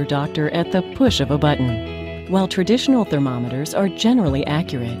readings with your doctor at the push of a button. While traditional thermometers are generally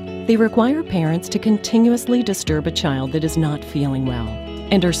accurate, they require parents to continuously disturb a child that is not feeling well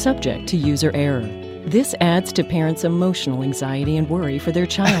and are subject to user error. This adds to parents' emotional anxiety and worry for their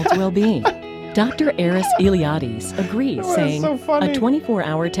child's well-being. Dr. Eris Eliades agrees, saying, a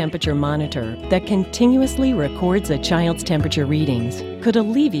 24-hour temperature monitor that continuously records a child's temperature readings could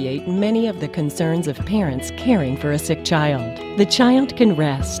alleviate many of the concerns of parents caring for a sick child. The child can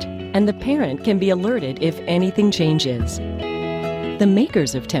rest, and the parent can be alerted if anything changes. The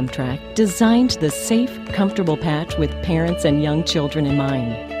makers of Temp Track designed the safe, comfortable patch with parents and young children in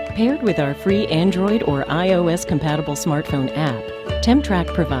mind. Paired with our free Android or iOS-compatible smartphone app, Temp Track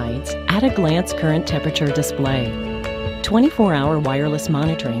provides at-a-glance current temperature display, 24-hour wireless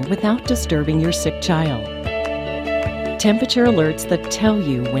monitoring without disturbing your sick child, temperature alerts that tell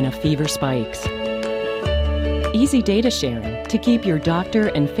you when a fever spikes, easy data sharing to keep your doctor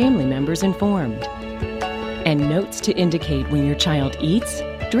and family members informed, and notes to indicate when your child eats,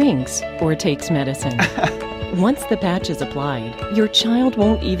 drinks, or takes medicine. Once the patch is applied, your child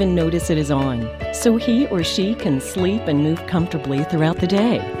won't even notice it is on, so he or she can sleep and move comfortably throughout the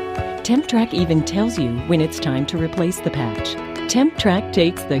day. Temp Track even tells you when it's time to replace the patch. Temp Track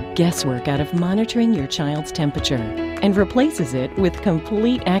takes the guesswork out of monitoring your child's temperature and replaces it with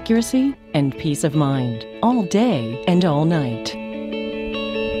complete accuracy and peace of mind, all day and all night.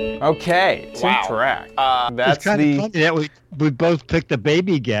 Okay, Temp Track. That's it's kind of funny that we both picked a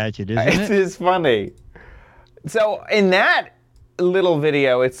baby gadget, isn't it? It is funny. So in that little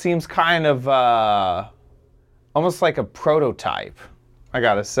video, it seems kind of almost like a prototype, I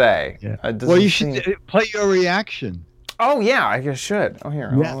gotta say. Yeah. Well, you should play your reaction. Oh, yeah, I guess should. Oh,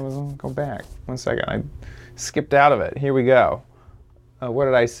 here, I'll go back. 1 second. I skipped out of it. Here we go. What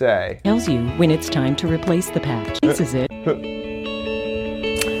did I say? Tells you when it's time to replace the patch. This is it.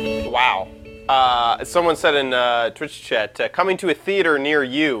 Wow. Someone said in Twitch chat, coming to a theater near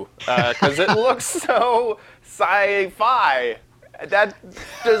you, because it looks so sci-fi. That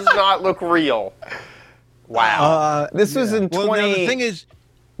does not look real. Wow. This was in the thing is,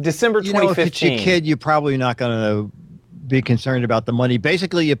 December 2015. If it's your kid, you're probably not going to be concerned about the money.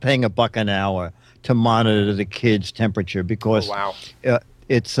 Basically, you're paying $1 an hour to monitor the kid's temperature because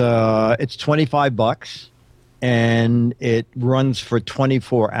it's $25. And it runs for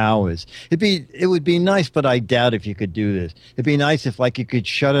 24 hours. It would be nice, but I doubt if you could do this. It'd be nice if you could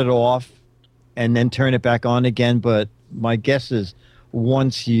shut it off and then turn it back on again. But my guess is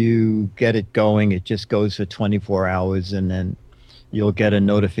once you get it going, it just goes for 24 hours, and then you'll get a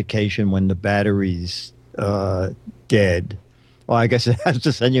notification when the battery's dead. Well, I guess it has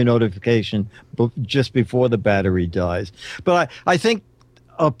to send you a notification just before the battery dies. But I think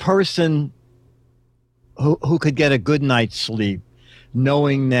a person who could get a good night's sleep,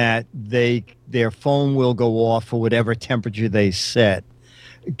 knowing that their phone will go off for whatever temperature they set,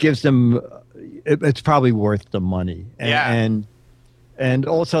 gives them, it's probably worth the money. And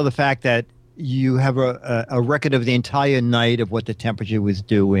also the fact that you have a record of the entire night of what the temperature was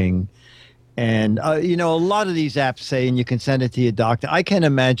doing. And, a lot of these apps say, and you can send it to your doctor. I can't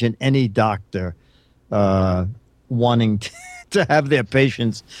imagine any doctor wanting to have their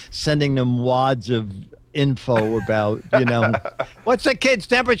patients sending them wads of info about, what's the kid's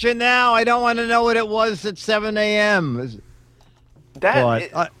temperature now? I don't want to know what it was at 7 a.m.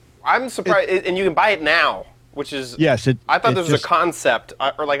 I'm surprised, and you can buy it now. Which is, yes. I thought this was a concept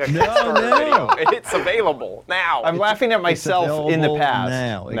or like a Kickstarter video. It's available now. I'm laughing at myself in the past.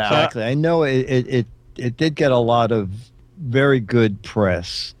 Now, exactly. I know it did get a lot of very good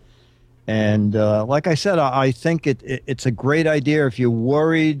press, and like I said, I think it's a great idea if you're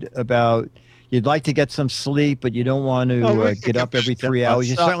worried about. You'd like to get some sleep, but you don't want to get up every 3 hours.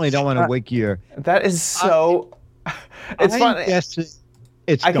 You certainly don't want to wake your. That is so. It's funny.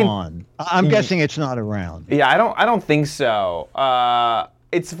 It's gone. I'm guessing it's not around. Yeah, I don't think so.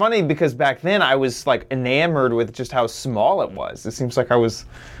 It's funny because back then I was like enamored with just how small it was. It seems like I was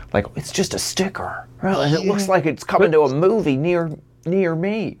like, it's just a sticker. Really, it looks like it's coming to a movie near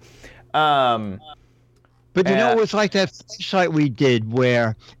me. But it was like that flashlight we did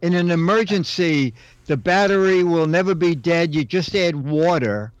where in an emergency, the battery will never be dead. You just add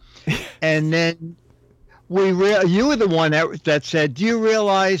water and then you were the one that said, do you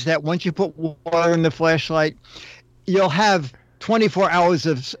realize that once you put water in the flashlight, you'll have 24 hours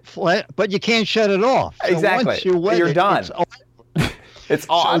of but you can't shut it off. So exactly. You're done. It's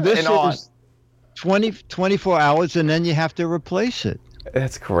on so and on. 24 hours, and then you have to replace it.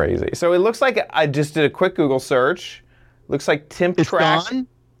 That's crazy. So it looks like I just did a quick Google search. Looks like TempTrack.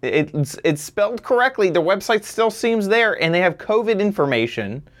 It's gone? It's spelled correctly. The website still seems there, and they have COVID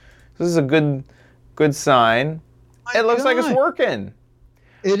information. This is a good sign. It looks like it's working.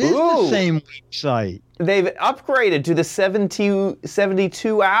 It is the same website. They've upgraded to the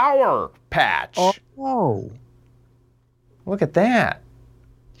 72-hour patch. Oh. Look at that.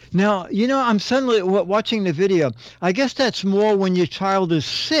 Now, I'm suddenly watching the video. I guess that's more when your child is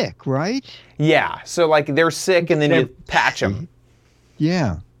sick, right? Yeah. So, like, they're sick and then you patch them.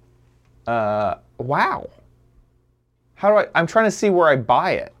 Yeah. Wow. I'm trying to see where I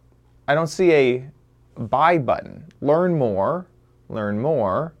buy it. I don't see a buy button. Learn more.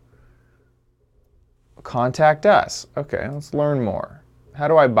 Contact us. Okay, let's learn more. How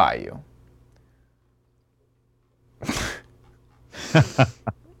do I buy you?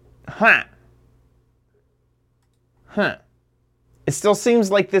 It still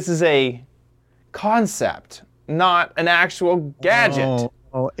seems like this is a concept, not an actual gadget.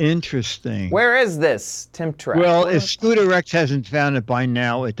 Oh, interesting. Where is this TempTrack? Well, if Scooter X hasn't found it by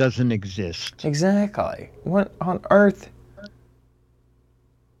now, it doesn't exist. Exactly. What on earth?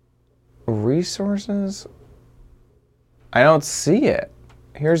 Resources? I don't see it.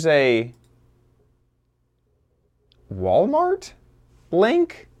 Here's a Walmart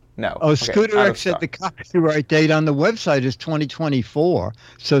link? No. Oh, Scooter X said the copyright date on the website is 2024,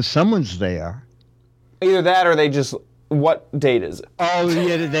 so someone's there. Either that or they just... What date is it? Oh,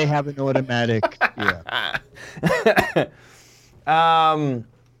 yeah, they have an automatic. Yeah.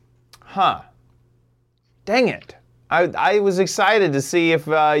 Dang it. I was excited to see if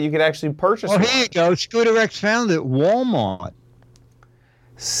you could actually purchase one. Here you go. Scooter X found it. Walmart.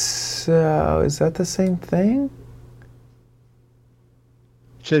 So, is that the same thing?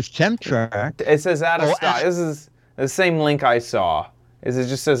 It says TempTrack. It says out of stock. This is the same link I saw. It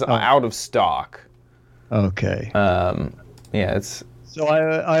just says out of stock. Okay. Yeah, it's...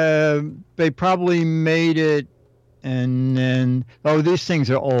 So they probably made it, and then... Oh, these things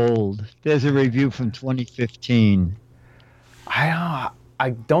are old. There's a review from 2015. I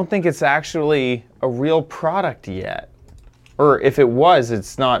don't think it's actually a real product yet. Or if it was,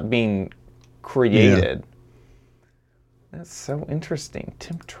 it's not being created. Yeah. That's so interesting.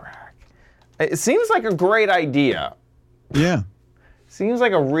 TempTrack. It seems like a great idea. Yeah. Seems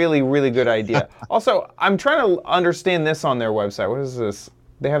like a really, really good idea. Also, I'm trying to understand this on their website. What is this?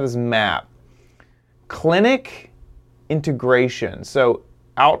 They have this map. Clinic integration. So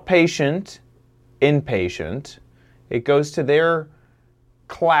outpatient, inpatient. It goes to their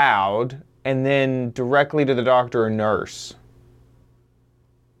cloud and then directly to the doctor or nurse.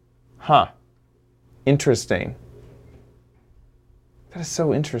 Interesting. That is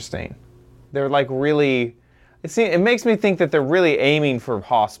so interesting. They're like really. It makes me think that they're really aiming for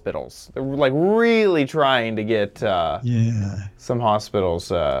hospitals. They're like really trying to get some hospitals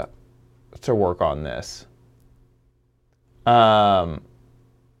to work on this.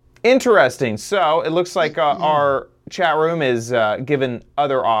 Interesting. So it looks like our chat room is given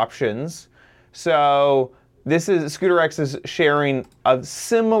other options. So this is Scooter X is sharing a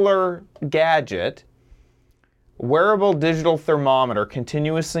similar gadget, wearable digital thermometer,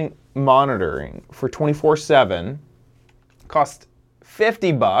 continuously monitoring for 24/7, cost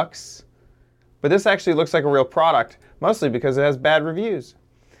 $50, but this actually looks like a real product, mostly because it has bad reviews.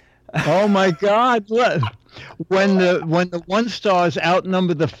 Oh my God! What? When the 1 stars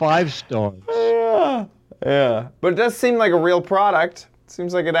outnumber the 5 stars. Yeah. But it does seem like a real product. It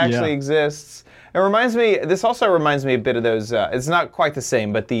seems like it actually exists. It reminds me. This also reminds me a bit of those. It's not quite the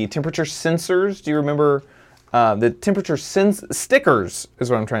same, but the temperature sensors. Do you remember? The temperature stickers is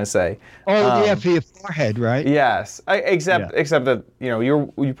what I'm trying to say. Oh, yeah, for your forehead, right? Yes, except that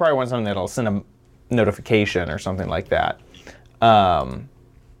you probably want something that'll send a notification or something like that. I'm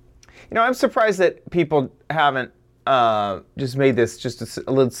surprised that people haven't just made this just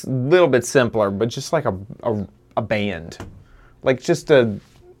a little bit simpler, but just like a band, like just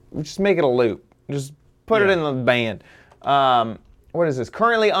make it a loop, just put it in the band. What is this?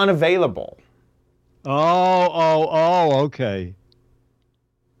 Currently unavailable. Oh, okay.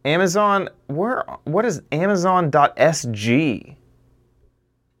 Amazon, what is Amazon.sg?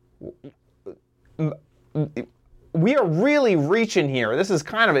 We are really reaching here. This is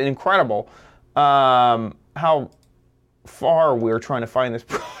kind of incredible how far we're trying to find this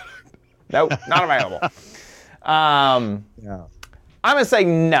product. Nope, not available. I'm going to say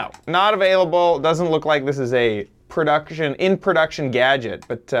no, not available. Doesn't look like this is a in production gadget,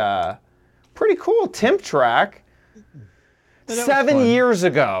 but pretty cool temp track. 7 years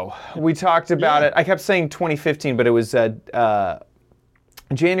ago, we talked about it. I kept saying 2015, but it was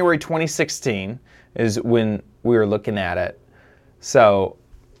January 2016 is when we were looking at it. So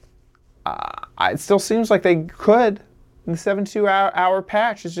it still seems like they could. The 72-hour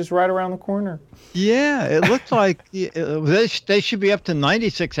patch is just right around the corner. Yeah, it looks like they should be up to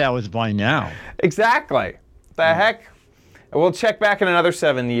 96 hours by now. Exactly. The heck? We'll check back in another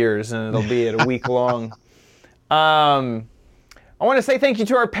 7 years, and it'll be at a week long. I want to say thank you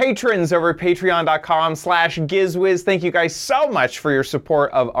to our patrons over at patreon.com/Giz Wiz. Thank you guys so much for your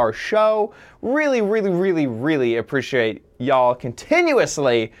support of our show. Really, really, really, really appreciate y'all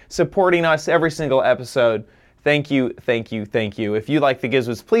continuously supporting us every single episode. Thank you, thank you, thank you. If you like the Giz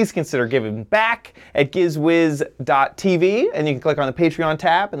Wiz, please consider giving back at gizwiz.tv, and you can click on the Patreon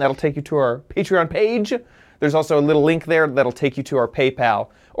tab, and that'll take you to our Patreon page. There's also a little link there that'll take you to our PayPal,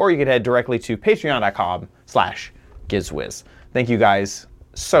 or you can head directly to patreon.com/GizWiz. Thank you guys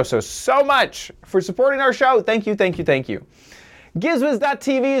so much for supporting our show. Thank you, thank you, thank you.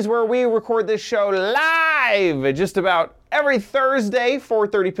 GizWiz.tv is where we record this show live just about every Thursday,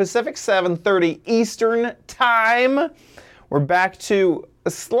 4:30 Pacific, 7:30 Eastern Time. We're back to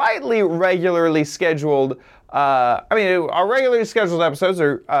a slightly regularly scheduled, our regularly scheduled episodes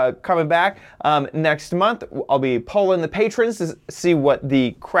are coming back next month. I'll be polling the patrons to see what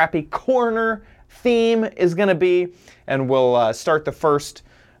the crappy corner theme is going to be, and we'll start the first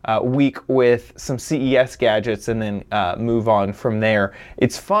week with some CES gadgets and then move on from there.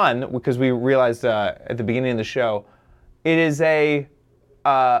 It's fun because we realized at the beginning of the show, it is a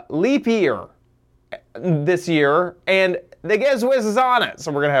leap year this year, and the Giz Wiz is on it.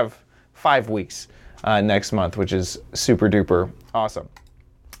 So we're going to have 5 weeks next month, which is super duper awesome.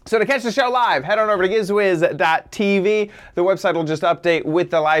 So to catch the show live, head on over to gizwiz.tv. The website will just update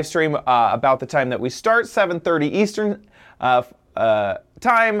with the live stream about the time that we start, 7:30 Eastern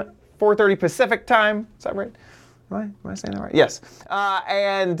time, 4:30 Pacific time. Is that right? Am I saying that right? Yes.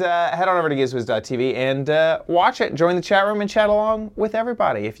 And head on over to gizwiz.tv and watch it. Join the chat room and chat along with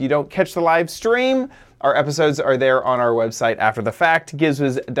everybody. If you don't catch the live stream, our episodes are there on our website after the fact,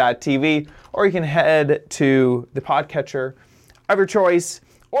 gizwiz.tv, or you can head to the podcatcher of your choice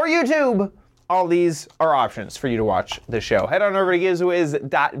or YouTube. All these are options for you to watch the show. Head on over to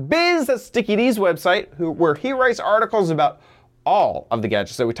gizwiz.biz, that's Sticky D's website, where he writes articles about all of the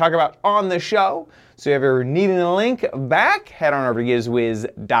gadgets that we talk about on the show. So if you're needing a link back, head on over to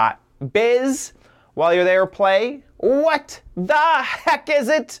gizwiz.biz. While you're there, play What the Heck Is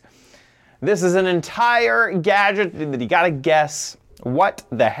It? This is an entire gadget that you gotta guess what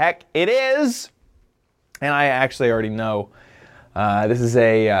the heck it is. And I actually already know. This is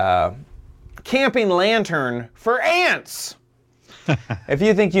a camping lantern for ants. If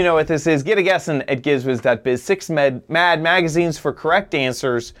you think you know what this is, get a guessing at gizwiz.biz. 6 mad magazines for correct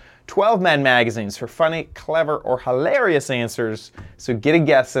answers, 12 mad magazines for funny, clever, or hilarious answers. So get a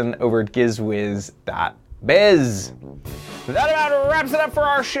guessing over at gizwiz.biz. That about wraps it up for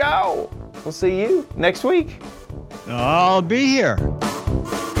our show. We'll see you next week. I'll be here.